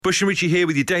Bush and Richie here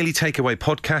with your Daily Takeaway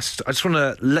podcast. I just want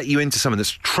to let you into something that's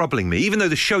troubling me. Even though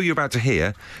the show you're about to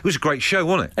hear, it was a great show,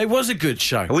 wasn't it? It was a good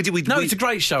show. It's a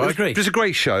great show, I agree. It was a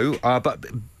great show, but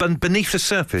beneath the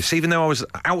surface, even though I was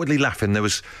outwardly laughing, there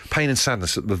was pain and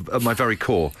sadness at my very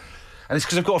core. And it's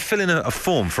because I've got to fill in a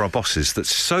form for our bosses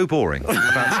that's so boring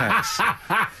about tax.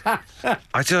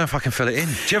 I don't know if I can fill it in.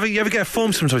 Do you ever get a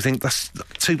form sometimes you think, that's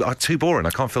too boring, I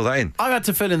can't fill that in? I've had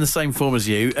to fill in the same form as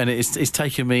you, and it's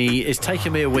taken me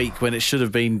a week when it should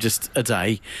have been just a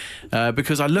day,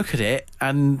 because I look at it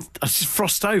and I just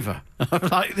frost over. I'm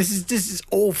like, this is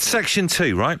awful. Section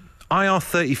 2, right?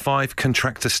 IR35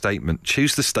 contractor statement.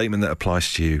 Choose the statement that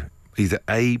applies to you. Either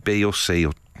A, B or C,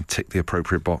 or tick the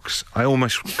appropriate box. I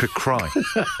almost could cry.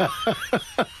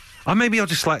 Maybe I'll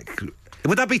just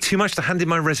would that be too much to hand in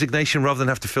my resignation rather than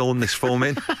have to fill in this form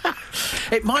in?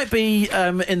 It might be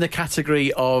in the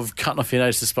category of cutting off your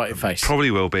nose to spite your face. Probably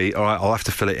will be. All right, I'll have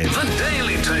to fill it in. The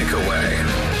Daily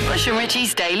Takeaway. Bush and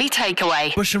Richie's Daily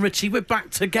Takeaway. Bush and Richie, we're back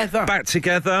together. Back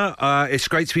together. It's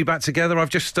great to be back together. I've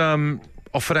just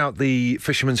offered out the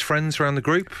Fisherman's Friends around the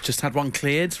group. Just had one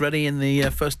cleared, ready in the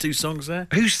first two songs there.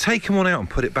 Who's taken one out and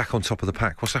put it back on top of the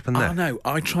pack? What's happened there? Oh, no,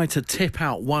 I tried to tip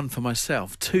out one for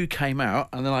myself. Two came out,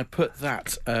 and then I put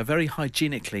that very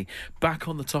hygienically back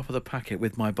on the top of the packet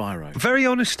with my biro. Very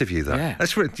honest of you, though. Yeah.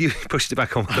 That's right. You pushed it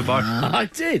back on with the biro. I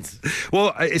did.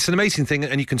 Well, it's an amazing thing,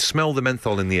 and you can smell the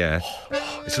menthol in the air.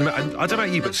 I don't know about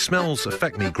you, but smells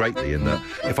affect me greatly in that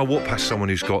if I walk past someone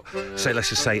who's got, let's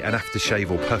just say, an aftershave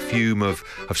or perfume of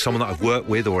someone that I've worked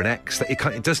with or an ex,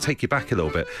 it does take you back a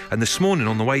little bit. And this morning,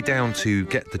 on the way down to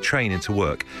get the train into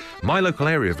work, my local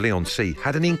area of Leigh-on-Sea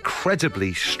had an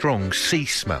incredibly strong sea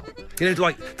smell. You know,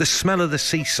 like the smell of the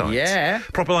seaside. Yeah.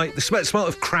 Proper like the smell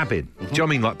of crabbing. Do you know what I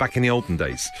mean? Like back in the olden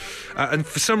days. And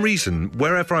for some reason,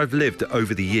 wherever I've lived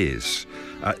over the years,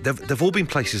 they've all been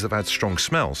places that have had strong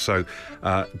smells. So,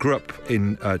 grew up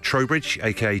in Trowbridge,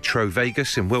 aka Trow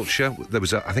Vegas in Wiltshire. There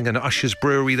was, I think, an Usher's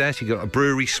brewery there. So you got a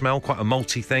brewery smell, quite a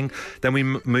malty thing. Then we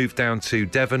moved down to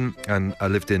Devon, and I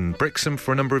lived in Brixham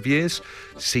for a number of years.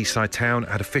 Seaside town,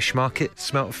 had a fish market,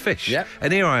 smelt of fish. Yep.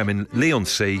 And here I am in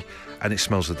Leigh-on-Sea, and it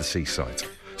smells of the seaside.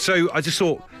 So I just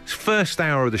thought, first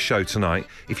hour of the show tonight,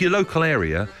 if your local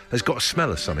area has got a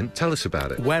smell of something, tell us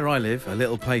about it. Where I live, a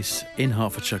little place in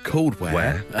Hertfordshire called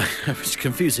Where? Which is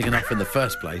confusing enough in the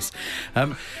first place.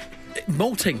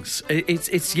 Maltings.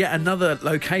 It's yet another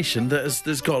location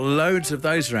that's got loads of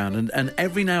those around, and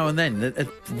every now and then,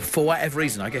 for whatever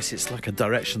reason, I guess it's like a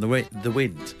direction of the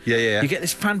wind. Yeah. You get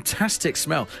this fantastic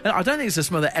smell, and I don't think it's a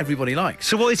smell that everybody likes.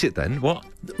 So what is it then? What?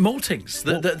 Maltings,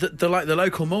 the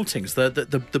local maltings,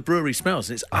 the brewery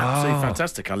smells. It's absolutely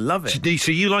fantastic. I love it.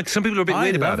 So you like? Some people are a bit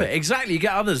weird about it. Exactly. You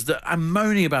get others that are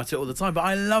moaning about it all the time, but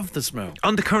I love the smell.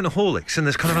 Undercurrent of Horlicks, and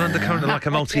there's kind of an undercurrent of like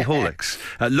a multi Horlicks.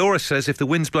 Laura says if the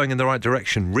wind's blowing in the right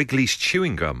direction, Wrigley's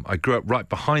chewing gum. I grew up right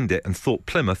behind it and thought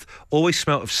Plymouth always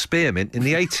smelt of spearmint in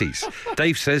the 80s.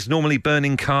 Dave says normally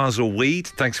burning cars or weed.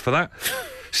 Thanks for that.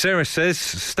 Sarah says,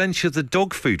 stench of the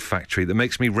dog food factory that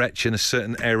makes me retch in a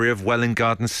certain area of Welwyn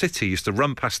Garden City. Used to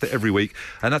run past it every week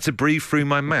and had to breathe through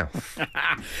my mouth.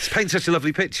 It's painting such a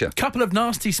lovely picture. Couple of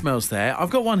nasty smells there.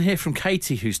 I've got one here from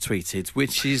Katie who's tweeted,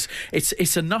 which is,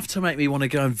 it's enough to make me want to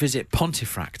go and visit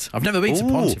Pontefract. I've never been to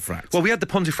Pontefract. Well, we had the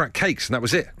Pontefract cakes and that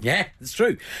was it. Yeah, it's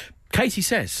true. Katie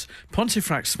says,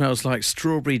 Pontefract smells like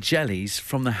strawberry jellies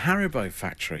from the Haribo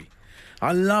factory.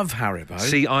 I love Haribo.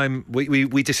 See,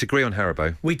 we disagree on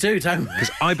Haribo. We do, don't we? Because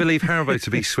I believe Haribo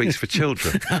to be sweets for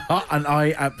children. And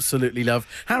I absolutely love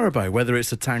Haribo, whether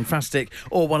it's a Tangfastic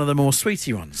or one of the more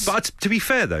sweetie ones. But to be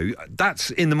fair, though,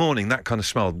 that's in the morning, that kind of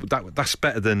smell, that's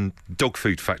better than dog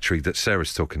food factory that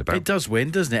Sarah's talking about. It does win,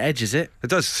 doesn't it? Edges it.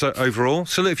 It does, so overall.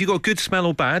 So look, if you've got good smell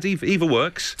or bad, either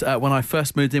works. When I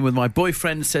first moved in with my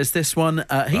boyfriend, says this one,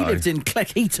 he lived in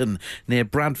Cleckheaton near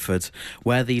Bradford,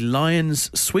 where the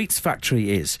Lions Sweets factory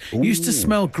is. Ooh. Used to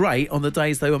smell great on the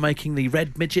days they were making the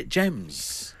red midget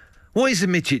gems. What is a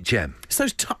midget gem? It's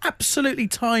those absolutely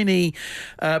tiny,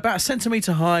 about a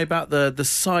centimetre high, about the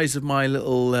size of my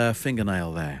little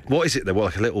fingernail there. What is it? They're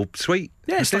like a little sweet?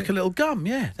 Yeah, it's like a little gum,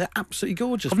 yeah. They're absolutely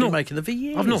gorgeous. I've been making them for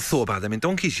years. I've not thought about them in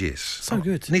donkey's years. So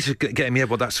good. I need to get in my head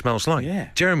what that smells like. Yeah.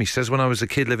 Jeremy says when I was a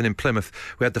kid living in Plymouth,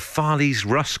 we had the Farley's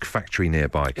Rusk factory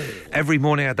nearby. Every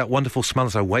morning I had that wonderful smell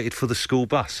as I waited for the school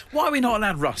bus. Why are we not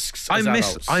allowed rusks as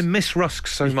adults? I miss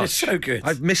rusks so much. It's so good.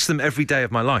 I miss them every day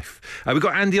of my life. We've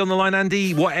got Andy on the line.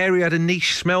 Andy, what area had a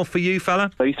niche smell for you,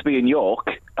 fella? I used to be in York,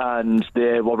 and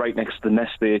they were right next to the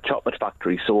Nestle chocolate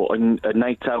factory. So on a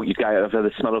night out, you get either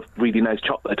the smell of really nice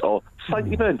chocolate or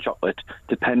slightly burnt chocolate,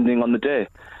 depending on the day.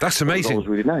 That's amazing. It was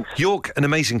really nice. York, an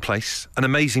amazing place. An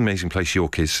amazing place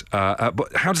York is.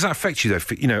 But how does that affect you,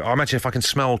 though? You know, I imagine if I can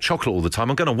smell chocolate all the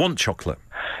time, I'm going to want chocolate.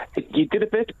 You did a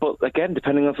bit, but again,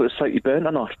 depending on if it was slightly burnt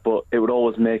or not, but it would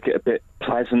always make it a bit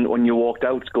pleasant when you walked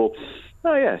out to go,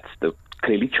 oh yeah, it's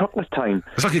clearly chocolate time.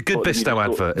 It's like a good Bisto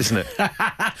advert, isn't it?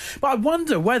 But I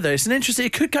wonder whether it's an interesting...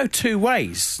 It could go two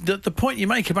ways. The point you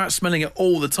make about smelling it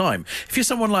all the time. If you're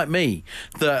someone like me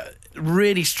that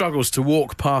really struggles to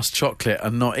walk past chocolate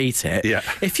and not eat it,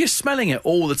 if you're smelling it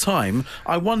all the time,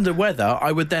 I wonder whether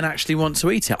I would then actually want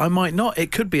to eat it. I might not.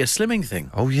 It could be a slimming thing.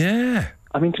 Oh, yeah.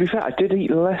 I mean, to be fair, I did eat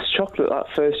less chocolate that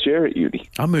first year at uni.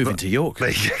 I'm moving to York.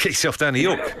 Get yourself down to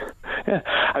York. Yeah,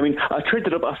 I mean, I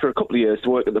traded up after a couple of years to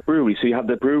work at the brewery, so you had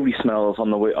the brewery smells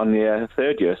on the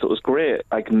third year, so it was great.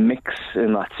 Like, mix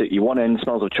in that city. One end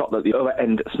smells of chocolate, the other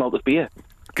end smells of beer.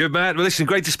 Good man. Well, listen,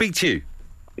 great to speak to you.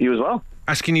 You as well.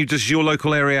 Asking you, does your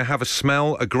local area have a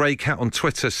smell? A grey cat on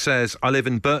Twitter says, I live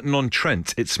in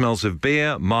Burton-on-Trent. It smells of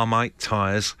beer, Marmite,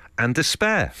 tyres and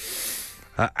despair.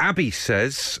 Abby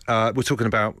says, we're talking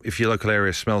about if your local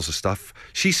area smells of stuff.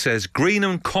 She says,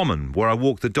 Greenham Common, where I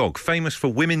walk the dog, famous for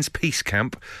women's peace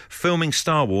camp, filming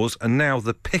Star Wars, and now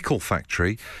the pickle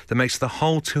factory that makes the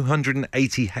whole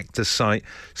 280-hectare site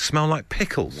smell like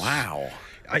pickles. Wow.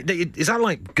 Is that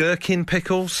like gherkin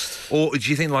pickles? Or do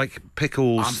you think like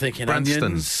pickles... I'm thinking Branston?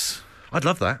 onions. I'd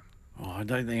love that. Oh, I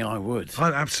don't think I would.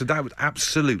 I would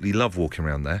absolutely love walking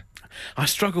around there. I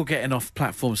struggle getting off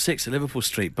platform 6 at Liverpool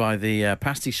Street by the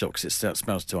pasty shop because it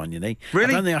smells too oniony.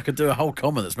 Really? I don't think I could do a whole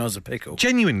common that smells of pickle.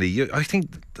 Genuinely, I think,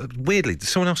 weirdly, there's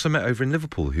someone else I met over in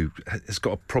Liverpool who has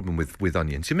got a problem with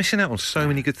onions. You're missing out on so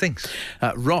many good things.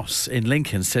 Ross in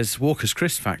Lincoln says Walker's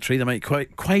Crisp Factory, they make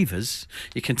quavers.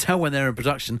 You can tell when they're in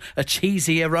production, a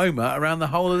cheesy aroma around the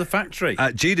whole of the factory.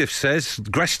 Judith says,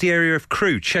 Gresty area of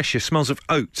Crewe, Cheshire, smells of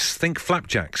oats. Think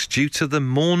flapjacks due to the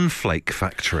Mornflake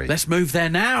factory. Let's move there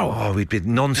now. Oh, we'd be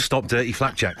non-stop dirty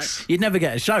flapjacks. You'd never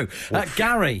get a show.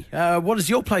 Gary, what does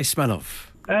your place smell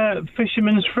of?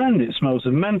 Fisherman's Friend. It smells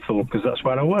of menthol because that's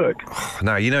where I work. Oh,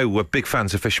 now, you know, we're big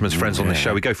fans of Fisherman's Friends on this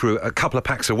show. We go through a couple of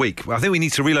packs a week. I think we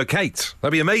need to relocate.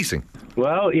 That'd be amazing.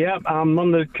 Well, yeah, I'm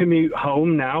on the commute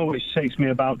home now, which takes me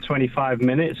about 25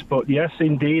 minutes. But yes,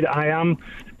 indeed,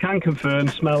 can confirm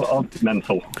smell of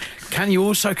menthol. Can you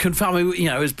also confirm, you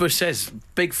know, as Bush says,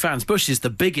 big fans. Bush is the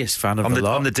biggest fan of the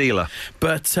lot. I'm the dealer.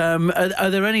 But are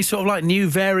there any sort of like new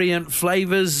variant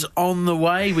flavours on the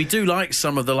way? We do like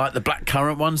some of the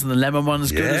blackcurrant ones and the lemon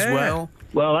ones good as well.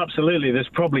 Well, absolutely. There's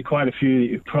probably quite a few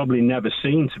that you've probably never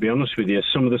seen, to be honest with you.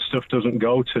 Some of the stuff doesn't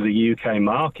go to the UK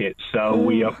market. So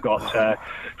we have got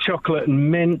chocolate and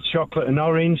mint, chocolate and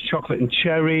orange, chocolate and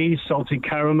cherry, salted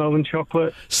caramel and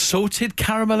chocolate. Salted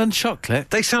caramel and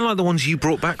chocolate? They sound like the ones you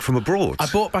brought back from abroad. I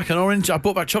brought back an orange. I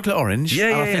brought back chocolate orange.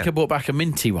 I think I brought back a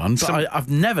minty one. But I've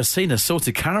never seen a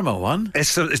salted caramel one.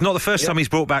 It's not the first time he's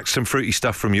brought back some fruity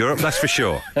stuff from Europe, that's for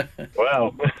sure.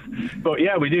 Well, but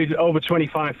yeah, we do over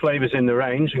 25 flavours in the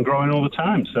range and growing all the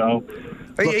time, so...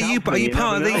 Are you part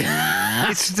of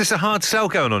the... There's a hard sell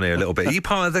going on here a little bit. Are you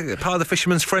part of the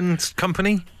Fisherman's Friends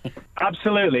company?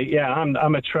 Absolutely, yeah.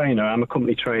 I'm a trainer. I'm a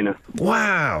company trainer.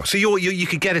 Wow. So you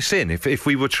could get us in if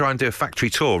we were trying to do a factory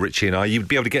tour, Richie and I. You'd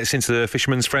be able to get us into the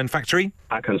Fisherman's Friend factory?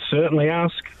 I can certainly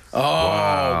ask.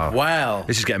 Oh, wow.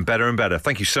 This is getting better and better.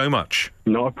 Thank you so much.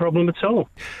 Not a problem at all.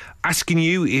 Asking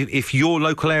you if your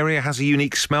local area has a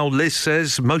unique smell. Liz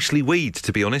says mostly weed,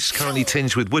 to be honest, currently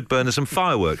tinged with wood burners and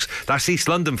fireworks. That's East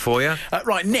London for you.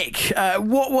 Right, Nick,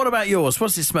 what about yours?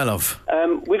 What's it smell of?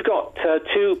 We've got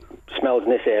two smells in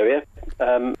this area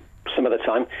some of the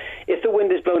time. If the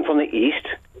wind is blowing from the east,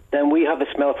 then we have the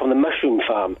smell from the mushroom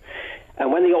farm.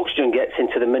 And when the oxygen gets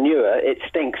into the manure, it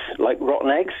stinks like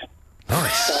rotten eggs.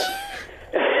 Nice.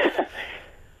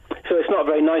 So it's not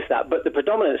very nice, that. But the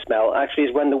predominant smell actually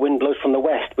is when the wind blows from the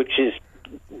west, which is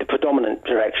the predominant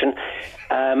direction.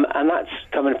 And that's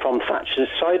coming from Thatcher's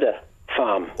cider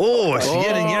farm. Oh, it's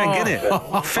yin and yang, isn't it?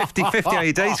 50-50 how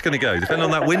your day's going to go, depending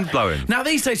on that wind blowing. Now,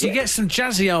 these days, you get some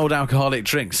jazzy old alcoholic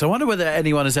drinks. I wonder whether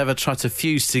anyone has ever tried to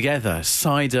fuse together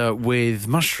cider with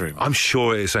mushroom. I'm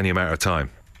sure it's only a matter of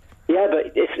time. Yeah,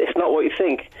 but it's not what you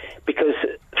think, because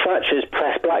Thatcher's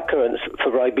pressed blackcurrants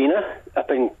for Ribena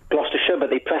up in Gloucestershire, but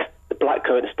they pressed the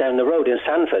blackcurrants down the road in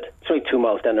Sanford. It's only 2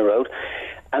 miles down the road.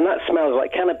 And that smells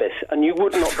like cannabis, and you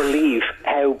would not believe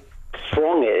how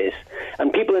strong it is.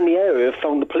 And people in the area have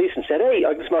phoned the police and said, hey,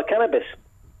 I can smell cannabis.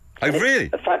 Oh, really?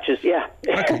 Thatcher's, yeah.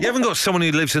 Okay. You haven't got someone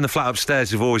who lives in the flat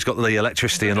upstairs who've always got the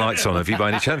electricity and lights on, have you, by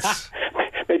any chance?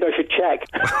 Maybe I should check.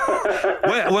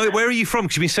 Where are you from?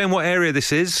 Because you've been saying what area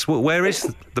this is. Where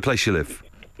is the place you live?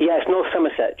 Yeah, it's North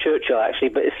Somerset, Churchill, actually,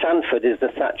 but Sandford is the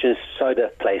Thatcher's cider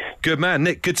place. Good man.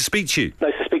 Nick, good to speak to you.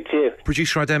 Nice to speak to you.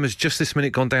 Producer Idem has just this minute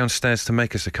gone downstairs to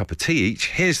make us a cup of tea each.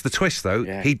 Here's the twist, though.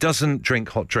 Yeah. He doesn't drink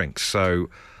hot drinks,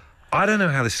 so I don't know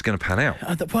how this is going to pan out.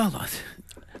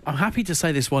 I'm happy to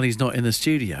say this while he's not in the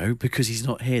studio because he's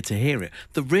not here to hear it.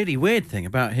 The really weird thing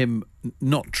about him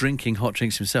not drinking hot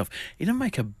drinks himself, he doesn't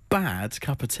make a bad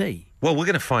cup of tea. Well, we're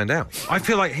going to find out. I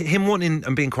feel like him wanting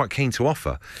and being quite keen to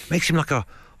offer makes him like a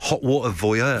hot water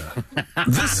voyeur.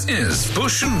 This is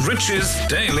Bush and Rich's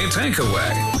Daily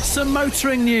Takeaway. Some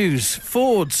motoring news.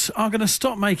 Fords are going to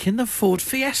stop making the Ford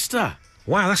Fiesta.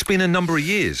 Wow, that's been a number of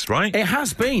years, right? It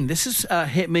has been. This has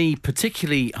hit me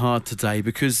particularly hard today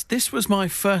because this was my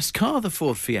first car, the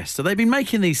Ford Fiesta. They've been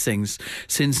making these things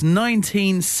since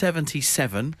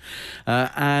 1977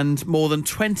 and more than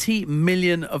 20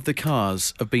 million of the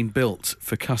cars have been built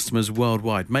for customers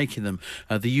worldwide, making them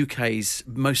the UK's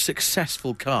most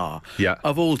successful car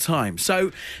of all time. So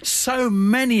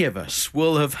many of us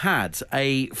will have had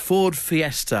a Ford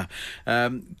Fiesta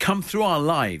come through our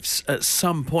lives at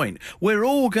some point. We're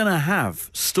all going to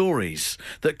have stories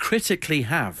that critically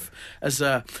have, as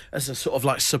a sort of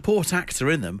like support actor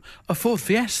in them, a Ford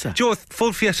Fiesta. Do you know what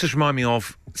Ford Fiestas remind me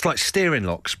of? It's like steering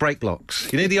locks, brake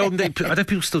locks. You know, the olden days, I don't know if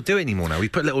people still do it anymore now. We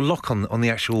put a little lock on the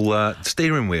actual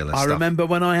steering wheel and stuff. I remember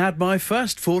when I had my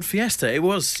first Ford Fiesta, it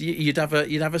was, you'd have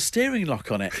a steering lock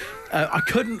on it. I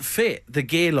couldn't fit the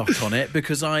gear lock on it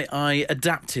because I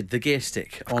adapted the gear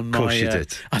stick on my... Of course you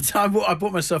did. I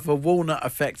bought myself a walnut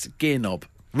effect gear knob.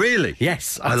 Really?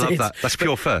 Yes, I love did. that. That's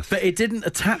pure first. But it didn't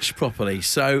attach properly,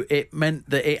 so it meant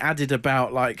that it added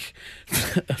about like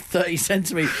 30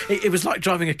 centimetres. It was like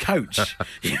driving a coach.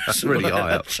 That's really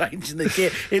high up. Changing the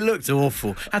gear. It looked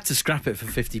awful. Had to scrap it for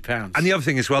 £50. And the other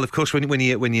thing as well, of course, when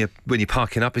you're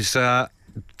parking up, is do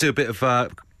a bit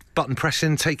of button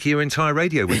pressing, take your entire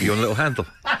radio with you on a little handle,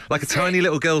 like a tiny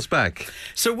little girl's bag.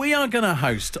 So we are going to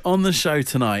host on the show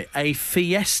tonight a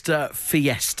Fiesta.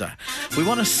 We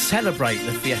want to celebrate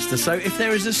the Fiesta. So if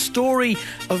there is a story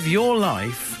of your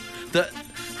life that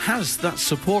has that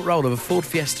support role of a Ford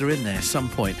Fiesta in there at some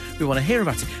point, we want to hear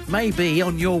about it. Maybe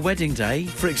on your wedding day,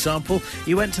 for example,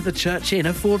 you went to the church in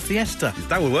a Ford Fiesta.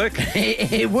 That would work.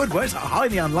 It would work. It's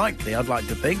highly unlikely, I'd like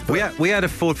to think. We had a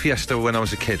Ford Fiesta when I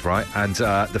was a kid, right? And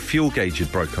the fuel gauge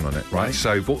had broken on it, right?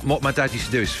 So what my dad used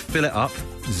to do is fill it up,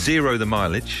 zero the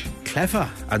mileage. Clever.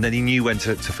 And then he knew when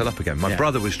to fill up again. My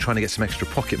brother was trying to get some extra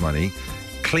pocket money,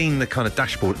 clean the kind of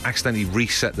dashboard, accidentally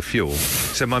reset the fuel.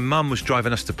 So my mum was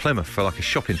driving us to Plymouth for like a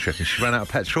shopping trip and she ran out of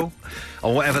petrol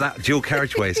or whatever that dual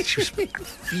carriageway is. She was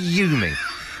fuming.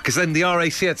 Because then the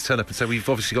RAC had to turn up and say, we've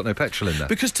obviously got no petrol in there.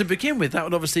 Because to begin with, that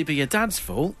would obviously be your dad's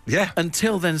fault. Yeah.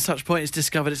 Until then, such point it's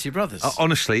discovered it's your brother's.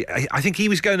 Honestly, I think he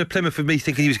was going to Plymouth with me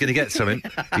thinking he was going to get something.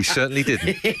 He certainly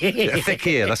didn't. A thick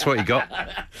ear, that's what he got.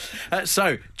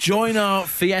 So, join our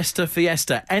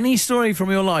Fiesta. Any story from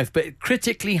your life, but it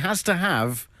critically has to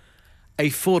have a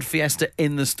Ford Fiesta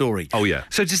in the story. Oh, yeah.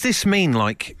 So does this mean,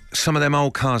 like, some of them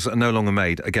old cars that are no longer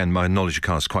made, again, my knowledge of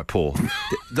cars is quite poor,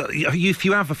 if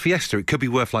you have a Fiesta, it could be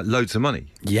worth, like, loads of money.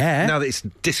 Yeah. Now that it's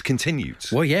discontinued.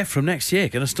 Well, yeah, from next year,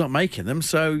 going to stop making them,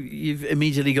 so you've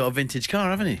immediately got a vintage car,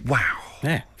 haven't you? Wow.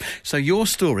 Yeah. So your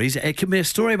stories, it can be a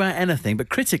story about anything, but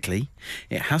critically,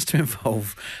 it has to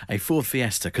involve a Ford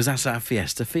Fiesta, because that's our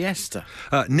Fiesta.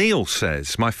 Neil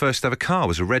says, my first ever car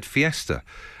was a red Fiesta.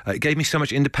 It gave me so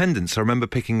much independence. I remember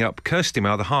picking up Kirsty,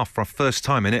 my other half, for our first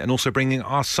time in it, and also bringing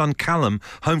our son Callum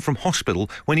home from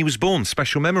hospital when he was born.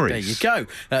 Special memories. There you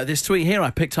go. This tweet here, I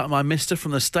picked up my mister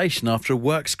from the station after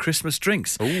work's Christmas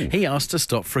drinks. Ooh. He asked to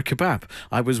stop for a kebab.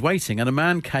 I was waiting and a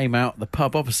man came out the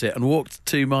pub opposite and walked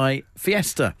to my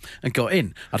Fiesta and got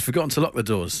in. I'd forgotten to lock the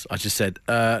doors. I just said,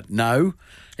 no.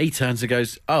 He turns and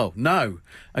goes, oh, no,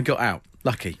 and got out.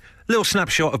 Lucky. Little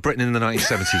snapshot of Britain in the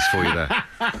 1970s for you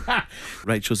there.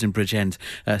 Rachel's in Bridgend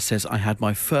says, I had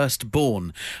my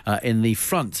firstborn in the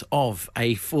front of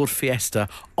a Ford Fiesta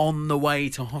on the way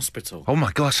to hospital. Oh,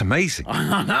 my God, that's amazing.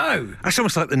 I know. That's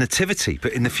almost like the Nativity,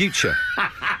 but in the future.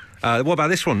 What about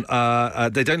this one?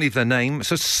 They don't leave their name.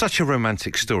 So it's such a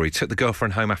romantic story. Took the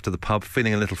girlfriend home after the pub,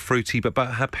 feeling a little fruity, but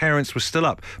her parents were still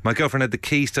up. My girlfriend had the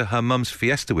keys to her mum's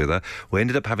Fiesta with her. We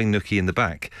ended up having Nookie in the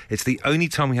back. It's the only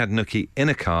time we had Nookie in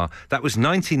a car. That was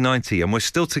 1990, and we're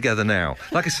still together now.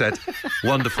 Like I said,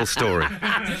 wonderful story.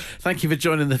 Thank you for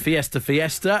joining the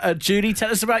Fiesta. Judy,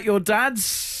 tell us about your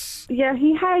dad's. Yeah,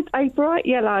 he had a bright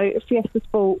yellow Fiesta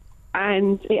Sport,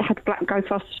 and it had black Go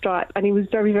Faster stripe, and he was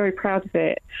very, very proud of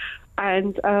it.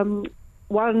 And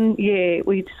one year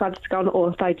they decided to go on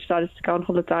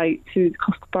holiday to the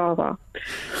Costa Brava,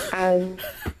 and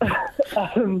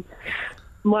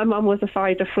my mum was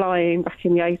afraid of flying back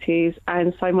in the 80s,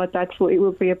 and so my dad thought it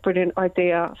would be a brilliant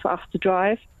idea for us to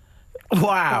drive.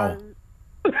 Wow.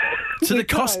 To the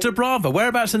Costa Brava.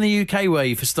 Whereabouts in the UK were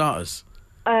you, for starters?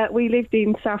 We lived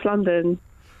in South London.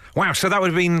 Wow, so that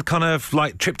would have been kind of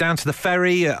like trip down to the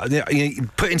ferry, you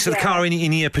put into the car in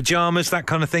your pyjamas, that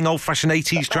kind of thing, old-fashioned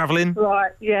 80s travelling?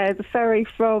 Right, yeah, the ferry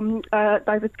from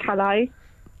over to Calais,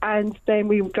 and then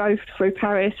we drove through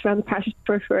Paris, around the Paris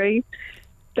periphery,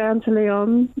 down to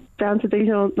Lyon, down to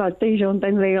Dijon,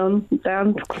 then Lyon,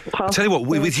 down past... I'll tell you what,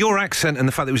 with your accent and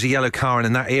the fact that it was a yellow car and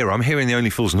in that era, I'm hearing the Only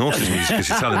Fools and Horses music as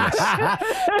you're telling us.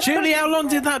 Julie, how long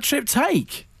did that trip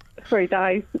take? 3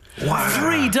 days. Wow.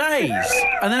 3 days?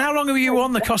 And then how long were you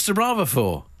on the Costa Brava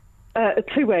for?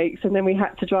 2 weeks, and then we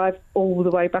had to drive all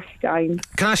the way back again.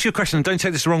 Can I ask you a question? Don't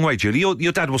take this the wrong way, Julie.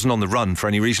 Your dad wasn't on the run for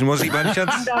any reason, was he, by any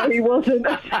chance? No, he wasn't.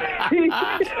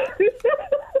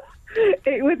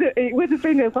 It would have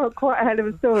been quite a hell of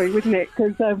a story, wouldn't it?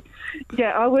 Because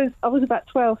I was about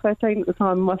 12, 13 at the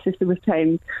time, and my sister was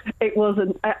 10. It was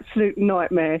an absolute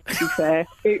nightmare, to be fair.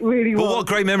 It really was. But what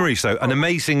great memories, though. An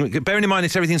amazing... Bearing in mind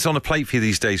it's everything's on a plate for you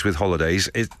these days with holidays,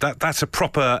 that's a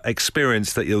proper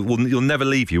experience that you'll never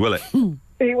leave you, will it?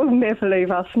 It will never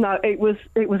leave us. No, it was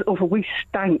awful. We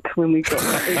stank when we got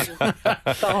there. It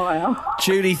was dire.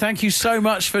 Julie, thank you so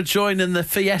much for joining the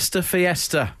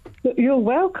Fiesta. You're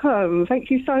welcome.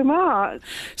 Thank you so much.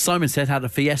 Simon said, had a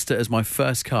Fiesta as my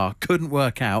first car. Couldn't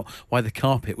work out why the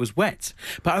carpet was wet.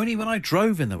 But only when I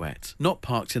drove in the wet, not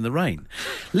parked in the rain.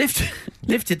 Lifted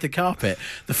the carpet.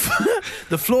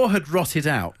 The floor had rotted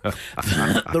out.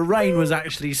 The rain was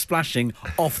actually splashing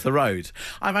off the road.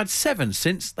 I've had 7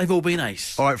 since. They've all been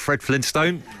ace. All right, Fred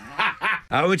Flintstone.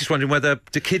 We're just wondering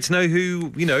do kids know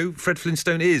who, Fred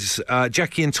Flintstone is?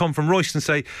 Jackie and Tom from Royston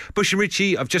say, Bush and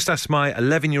Richie, I've just asked my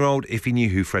 11-year-old if he knew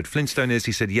who Fred Flintstone is.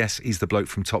 He said, yes, he's the bloke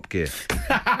from Top Gear.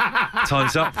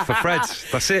 Time's up for Fred.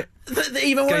 That's it. The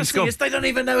even worse thing is they don't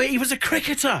even know he was a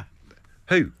cricketer.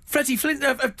 Who? Freddie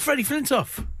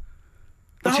Flintoff.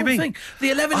 What do you mean? Thing. The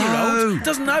 11-year-old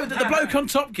doesn't know that the bloke on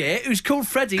Top Gear, who's called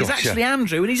Freddie, is actually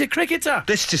Andrew, and he's a cricketer.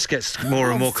 This just gets more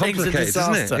and more complicated,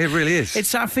 doesn't it? It really is.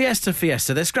 It's our Fiesta.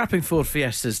 They're scrapping Ford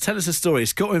Fiestas. Tell us a story.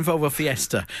 It's got to involve a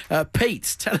Fiesta.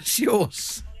 Pete, tell us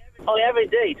yours. I have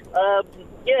indeed.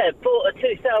 Bought a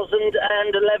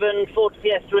 2011 Ford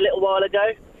Fiesta a little while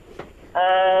ago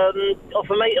off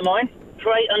a mate of mine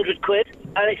for 800 quid.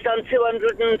 And it's done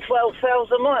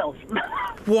 212,000 miles.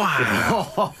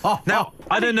 Wow! Now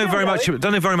I don't know very much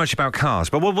about cars,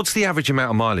 but what's the average amount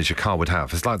of mileage a car would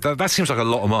have? It's like that seems like a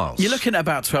lot of miles. You're looking at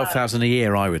about 12,000 a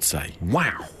year, I would say.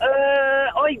 Wow!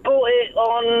 I bought it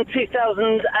on 2000,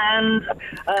 and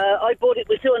I bought it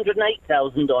with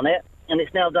 208,000 on it, and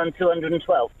it's now done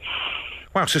 212.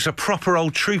 Wow, so it's a proper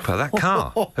old trooper, that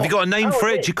car. Have you got a name for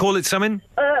it? Do you call it something?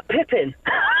 Pippin.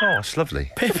 Oh, it's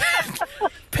lovely.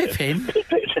 Pippin?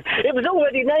 It was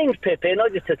already named Pippin, I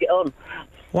just took it on.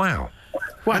 Wow.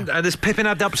 And has Pippin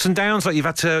had ups and downs? Like you've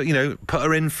had to, put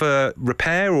her in for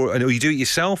repair, or you do it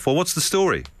yourself, or what's the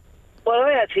story? Well,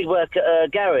 I actually work at a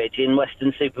garage in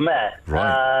Weston-super-Mare.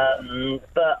 Right.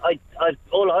 But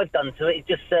all I've done to it is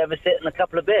just service it and a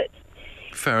couple of bits.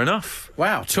 Fair enough.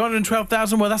 Wow,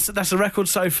 212,000. Well, that's a record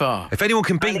so far. If anyone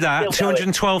can beat that,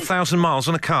 212,000 miles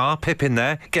on a car, Pip in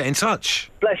there, get in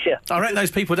touch. Bless you. I reckon those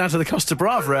people down to the Costa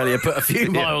Brava earlier put a few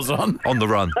miles on. On the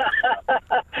run.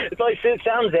 It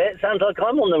sounds like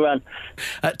I'm on the run.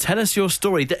 Tell us your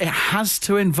story. It has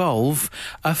to involve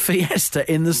a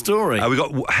Fiesta in the story. We've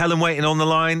got Helen waiting on the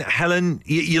line. Helen,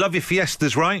 you love your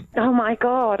Fiestas, right? Oh, my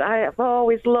God. I've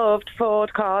always loved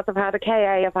Ford cars. I've had a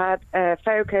KA, I've had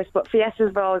Focus, but Fiestas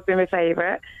have always been my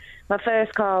favourite. My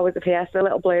first car was a Fiesta, a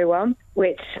little blue one,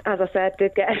 which, as I said,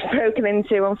 did get broken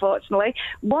into, unfortunately.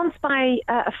 Once by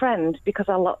a friend, because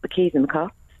I locked the keys in the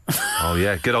car. Oh,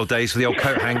 yeah, good old days for the old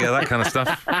coat hanger, that kind of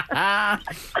stuff.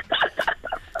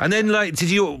 And then, did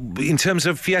you, in terms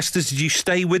of Fiestas, did you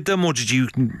stay with them, or did you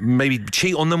maybe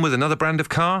cheat on them with another brand of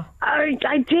car? I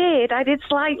did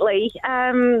slightly.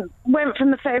 Went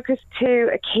from the Focus to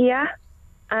a Kia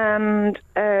and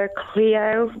a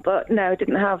Clio, but no,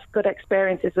 didn't have good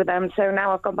experiences with them, so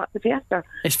now I've gone back to Fiesta.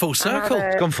 It's full circle.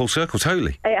 It's gone full circle,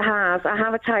 totally. It has. I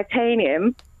have a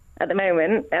titanium at the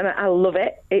moment, and I love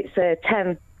it. It's a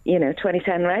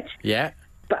 2010 reg. Yeah.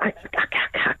 But I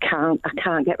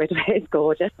can't get rid of it. It's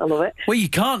gorgeous. I love it. Well, you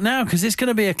can't now, because it's going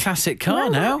to be a classic car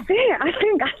now. That's it. I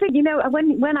think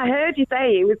when I heard you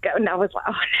say he was going, I was like,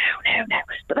 oh no.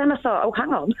 But then I thought, oh,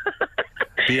 hang on.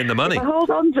 Be in the money. If I hold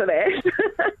on to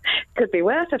this, could be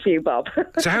worth a few bob.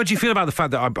 So how do you feel about the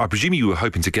fact that I presume you were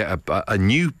hoping to get a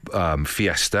new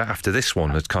Fiesta after this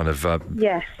one had kind of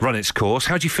Yes. run its course?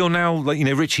 How do you feel now, like, you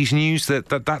know, Richie's news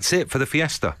that's it for the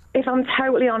Fiesta? If I'm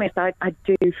totally honest, I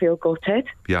do feel gutted.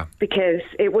 Yeah. Because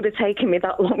it would have taken me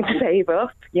that long to save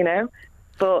up, you know.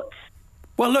 But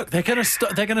Well, look, they're going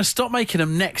to stop making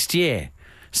them next year.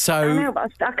 So I know,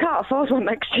 but I can't afford one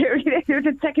next year. It would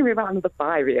have taken me about another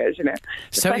 5 years, you know.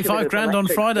 75 grand on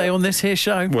Friday on this here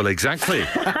show. Well, exactly.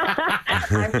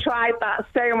 I've tried that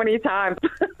so many times.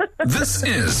 This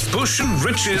is Bush and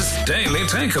Rich's Daily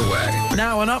Takeaway.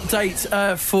 Now, an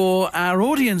update for our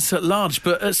audience at large,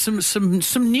 but some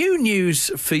new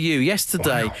news for you.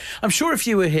 Yesterday, I'm sure if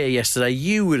you were here yesterday,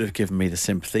 you would have given me the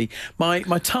sympathy. My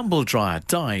tumble dryer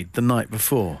died the night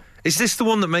before. Is this the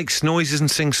one that makes noises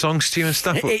and sings songs to you and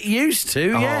stuff? It used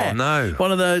to, yeah. Oh, no.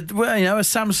 One of the, well, you know, a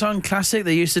Samsung classic.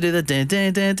 They used to do the...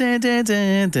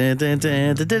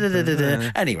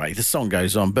 Anyway, the song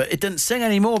goes on, but it doesn't sing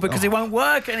anymore because it won't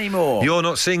work anymore. You're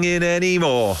not singing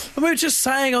anymore. And we were just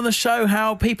saying on the show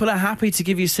how people are happy to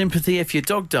give you sympathy if your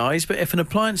dog dies, but if an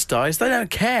appliance dies, they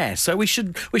don't care. So we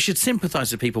should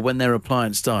sympathise with people when their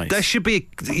appliance dies. There should be,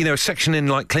 a section in,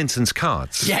 like, Clinton's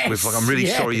cards. Yes. With, like, I'm really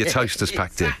sorry your toaster's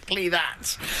packed in. Exactly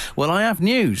that. Well, I have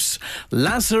news.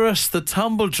 Lazarus the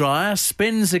tumble dryer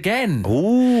spins again.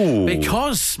 Ooh.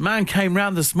 Because man came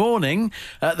round this morning,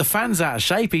 the fan's out of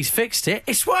shape, he's fixed it,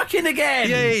 it's working again.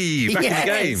 Yay, back in the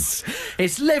game.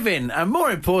 It's living, and more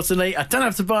importantly, I don't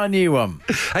have to buy a new one.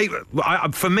 Hey,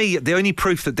 for me, the only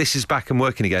proof that this is back and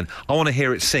working again, I want to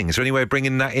hear it sing. Is there any way of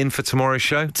bringing that in for tomorrow's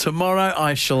show? Tomorrow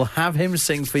I shall have him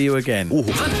sing for you again. The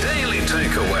Daily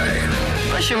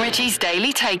Takeaway. Bush and Richie's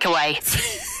Daily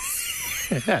Takeaway.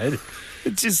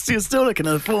 You're still looking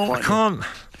at the form. I can't.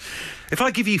 If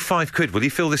I give you £5, will you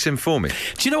fill this in for me?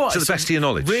 Do you know what? To the best of your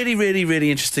knowledge. Really, really,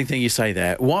 really interesting thing you say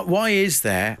there. Why is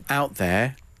there out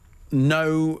there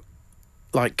no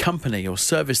company or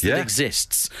service that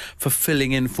exists for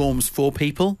filling in forms for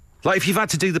people? Like if you've had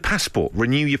to do the passport,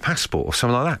 renew your passport or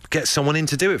something like that, get someone in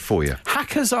to do it for you.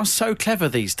 Hackers are so clever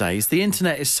these days. The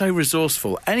internet is so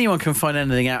resourceful. Anyone can find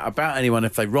anything out about anyone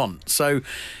if they want. So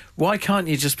why can't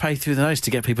you just pay through the nose to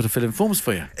get people to fill in forms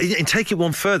for you? And take it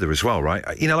one further as well, right?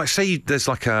 Like say there's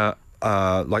like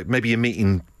maybe you're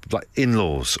meeting like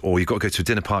in-laws or you've got to go to a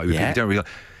dinner party with people you don't really like.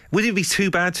 Would it be too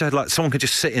bad to have someone could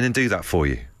just sit in and do that for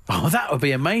you? Oh, that would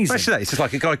be amazing. Actually, it's just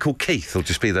like a guy called Keith will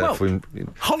just be there for him.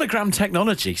 Hologram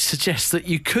technology suggests that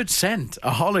you could send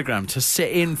a hologram to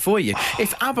sit in for you.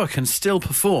 If ABBA can still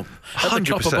perform at 100%.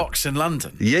 the Copper Box in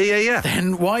London,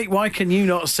 then why can you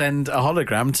not send a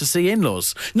hologram to see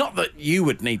in-laws? Not that you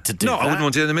would need to do that. No, I wouldn't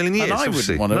want to do it in a million years. And I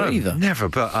wouldn't want to either. Never,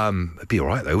 but it'd be all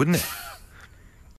right though, wouldn't it?